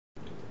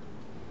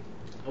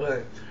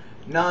Okay,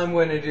 now I'm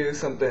going to do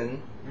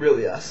something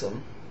really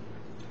awesome.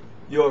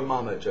 Your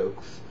mama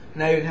jokes.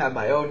 And I even have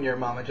my own your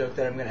mama joke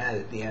that I'm going to add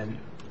at the end.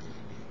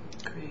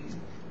 Crazy.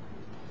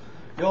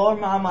 Your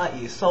mama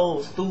is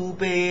so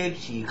stupid,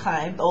 she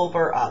climbed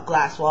over a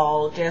glass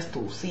wall just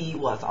to see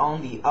what's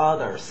on the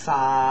other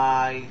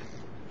side.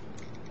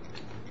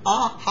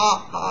 Ah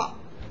ha ha.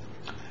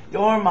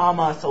 Your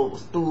mama so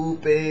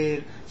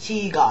stupid,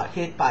 she got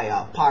hit by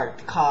a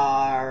parked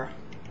car.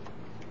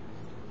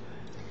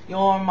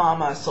 Your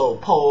mama so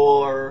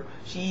poor,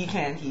 she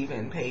can't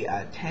even pay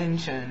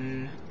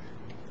attention.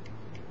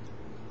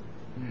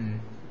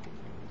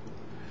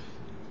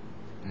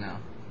 No.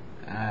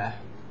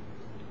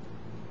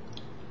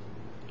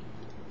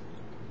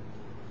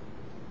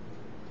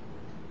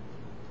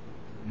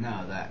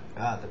 No,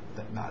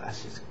 no,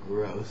 that's just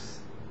gross.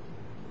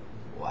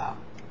 Wow.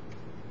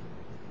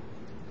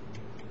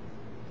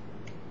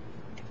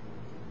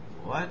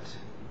 What?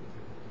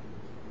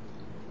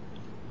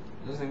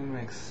 Doesn't even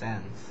make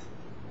sense.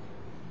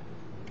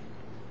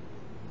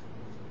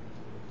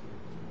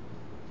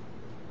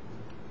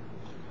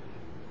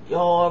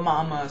 Your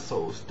mama's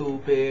so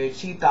stupid,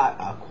 she thought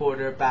a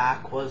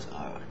quarterback was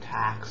a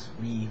tax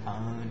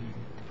refund.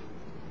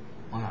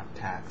 Well, not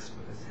tax,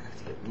 because they have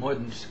to get more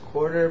than just a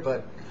quarter,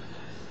 but...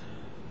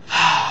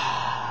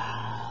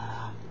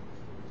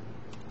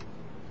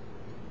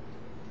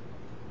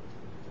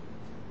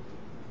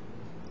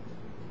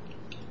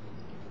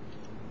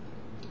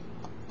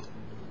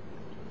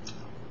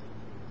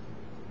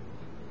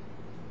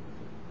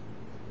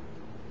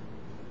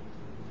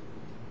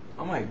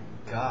 Oh my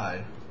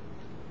god.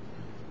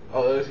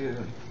 Oh, excuse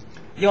me.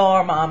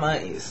 Your mama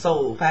is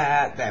so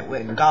fat that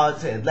when God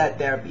said let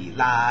there be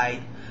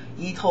light,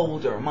 he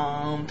told your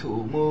mom to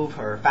move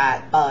her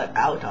fat butt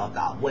out of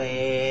the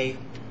way.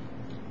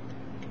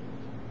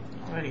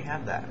 I already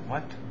have that.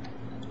 What?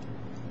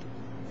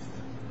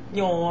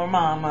 Your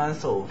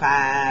mama's so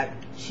fat,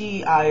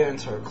 she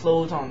irons her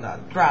clothes on the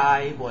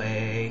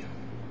driveway.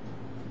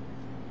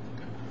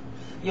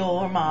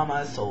 Your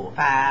mama's so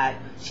fat,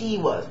 she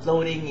was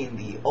floating in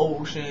the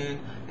ocean,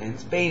 and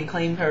Spain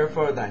claimed her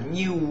for the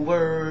New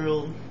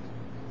World.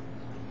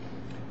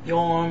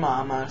 Your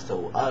mama's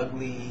so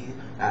ugly,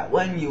 that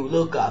when you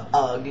look up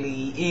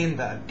ugly in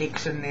the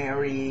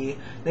dictionary,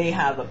 they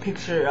have a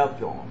picture of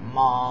your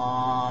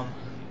mom.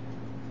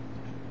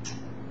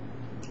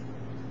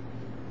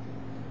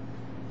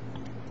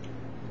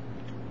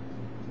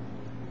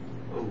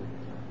 Oh.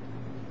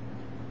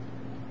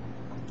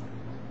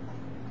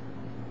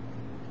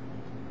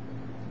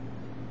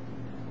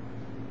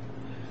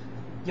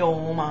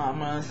 Your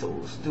mama's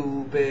so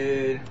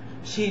stupid,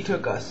 she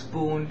took a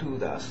spoon to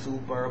the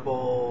Super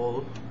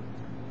Bowl.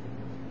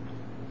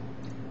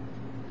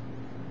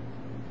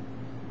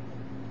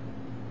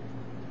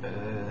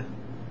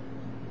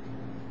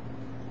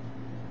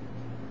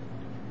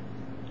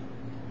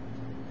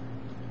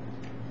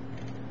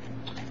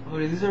 Oh,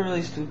 these are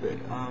really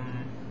stupid.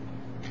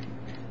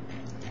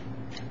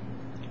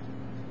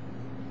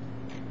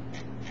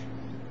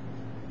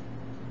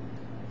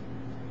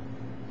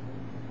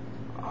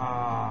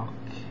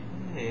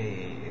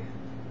 Okay.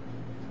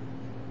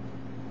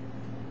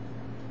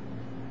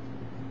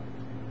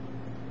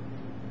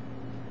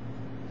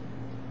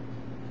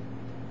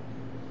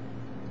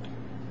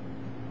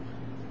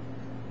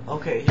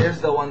 Okay, here's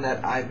the one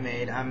that I've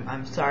made.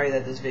 I'm sorry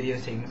that this video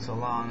is taking so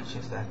long. It's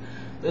just that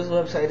this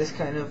website is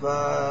kind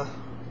of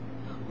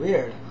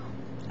weird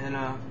and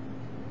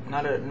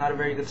not a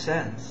very good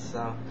sense.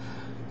 So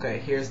okay,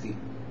 here's the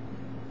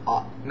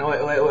no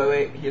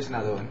wait. Here's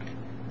another one.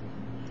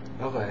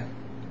 Okay.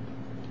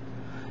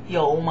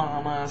 Yo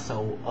mama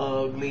so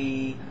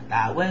ugly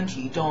that when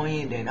she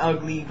joined an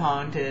ugly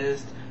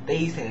contest,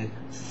 they said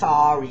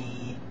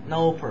sorry,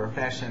 no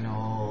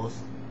professionals.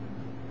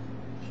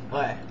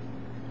 What?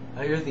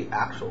 Here's the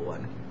actual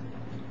one.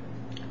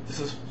 This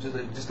is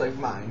just like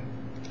mine.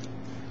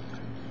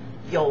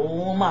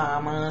 Yo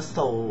mama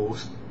so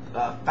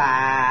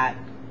fat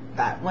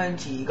that when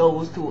she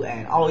goes to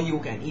an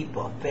all-you-can-eat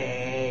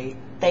buffet,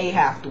 they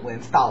have to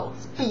install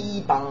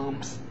speed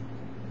bumps.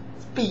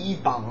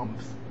 Speed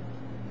bumps.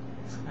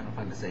 It's kind of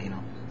fun to say, you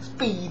know.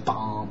 Speed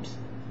bumps.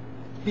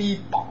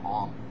 Speed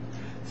bump.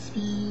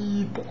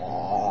 Speed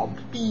bump.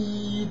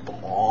 Speed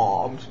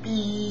bump.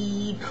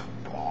 Speed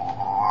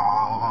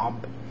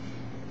bump.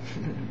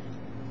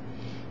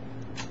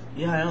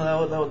 Yeah, I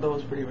know that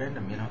was pretty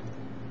random, you know.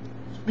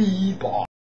 Speed bump.